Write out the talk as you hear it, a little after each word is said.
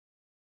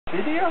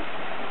Video?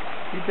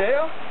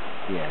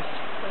 Yes.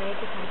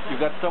 You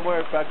got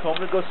somewhere back home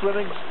to go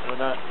swimming or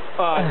not?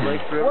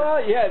 Lake River? Well,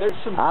 yeah, there's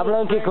some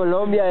Hablan que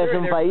Colombia es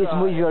un país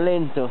muy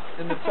violento,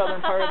 in the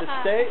southern part of the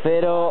state.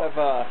 pero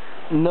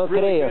no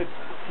Really creo. good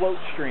float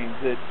streams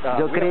that,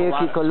 Yo we have a creo lot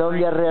que of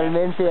Colombia springs and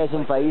realmente es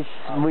un país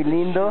muy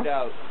lindo,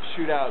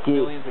 shoot out que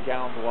millions of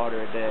gallons of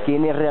water a day.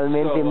 tiene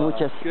realmente So,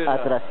 muchas good,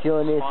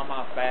 atracciones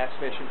smallmouth bass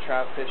fishing,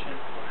 trout fishing,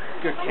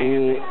 good y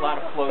camping, a lot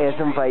of float es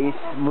un streams. país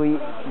muy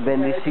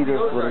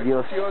bendecido por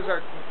Dios. The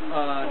Ozark,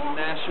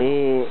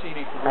 national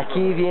scenic river.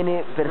 Aquí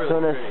vienen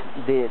personas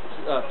de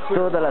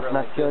Clear todas las water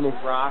like this, naciones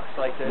rocks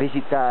like this.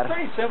 visitar.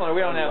 Pretty similar.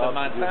 We don't have the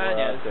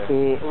montañas, but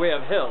we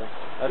have hills.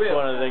 That's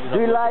one of the things. Do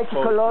you like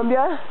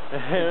Colombia?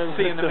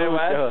 See in the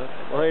Midwest?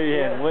 Muy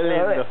bien, muy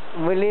lindo.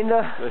 Muy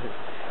lindo.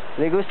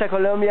 ¿Le gusta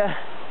Colombia?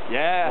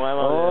 Yeah.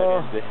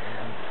 Oh.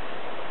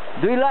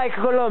 Do you like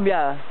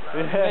Colombia?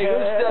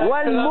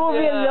 One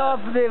movie of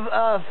the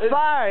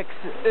parks.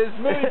 It's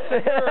muy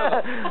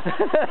seguro.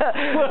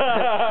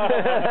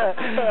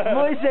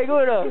 Muy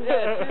seguro.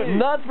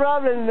 Not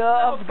problem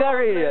of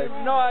carrier.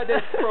 No hay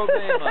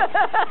problema.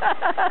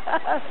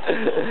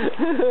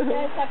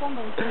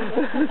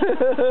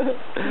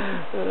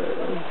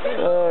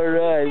 All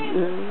right.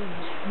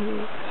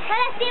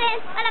 Hola Steven,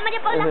 hola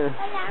María Paula.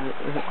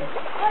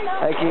 Hola.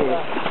 Aquí.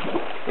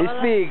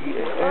 Speak.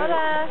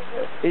 Hola.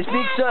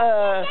 Speak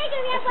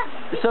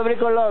sobre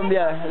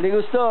Colombia. ¿Le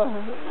gustó?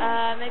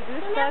 Me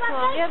gusta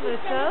Colombia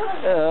mucho.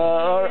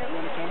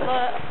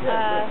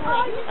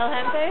 El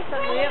gente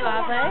son muy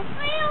amables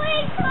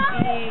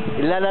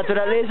Y la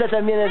naturaleza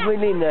también es muy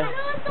linda.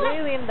 muy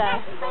linda.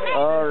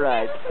 All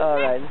right, all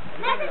right.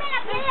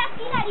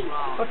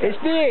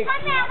 Speak.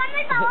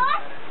 Hágame el favor.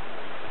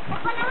 La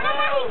palabra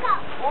mágica.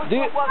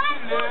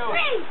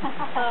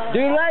 Do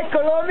you like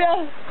Colombia?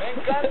 Me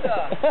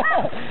encanta.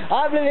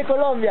 Hable de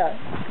Colombia.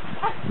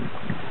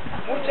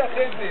 Mucha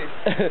gente.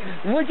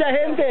 Mucha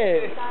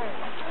gente.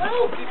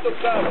 Un poquito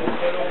caro,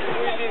 pero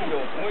muy lindo,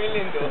 muy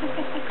lindo.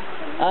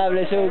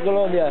 Hable sobre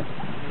Colombia.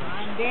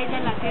 Bella,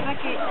 la tierra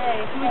que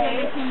fluye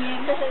leche y miel.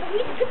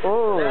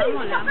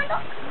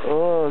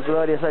 Oh,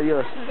 glorias a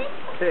Dios.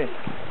 Sí.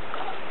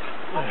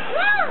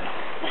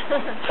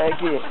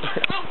 Aquí.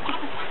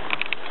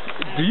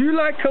 Do you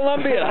like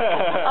Colombia?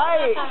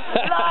 I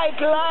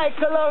like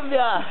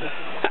Colombia.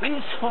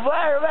 It's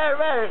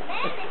very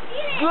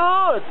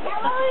good.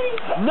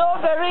 No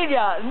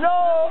guerrilla,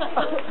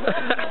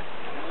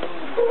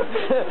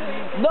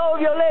 no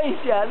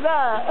violencia,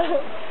 nada.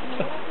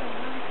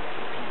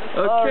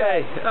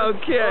 Okay,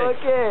 okay.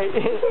 Okay.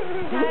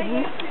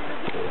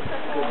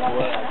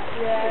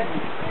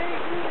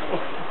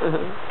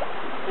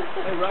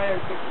 Hey Ryan,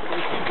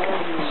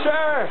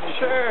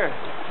 sure,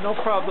 no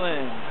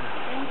problem.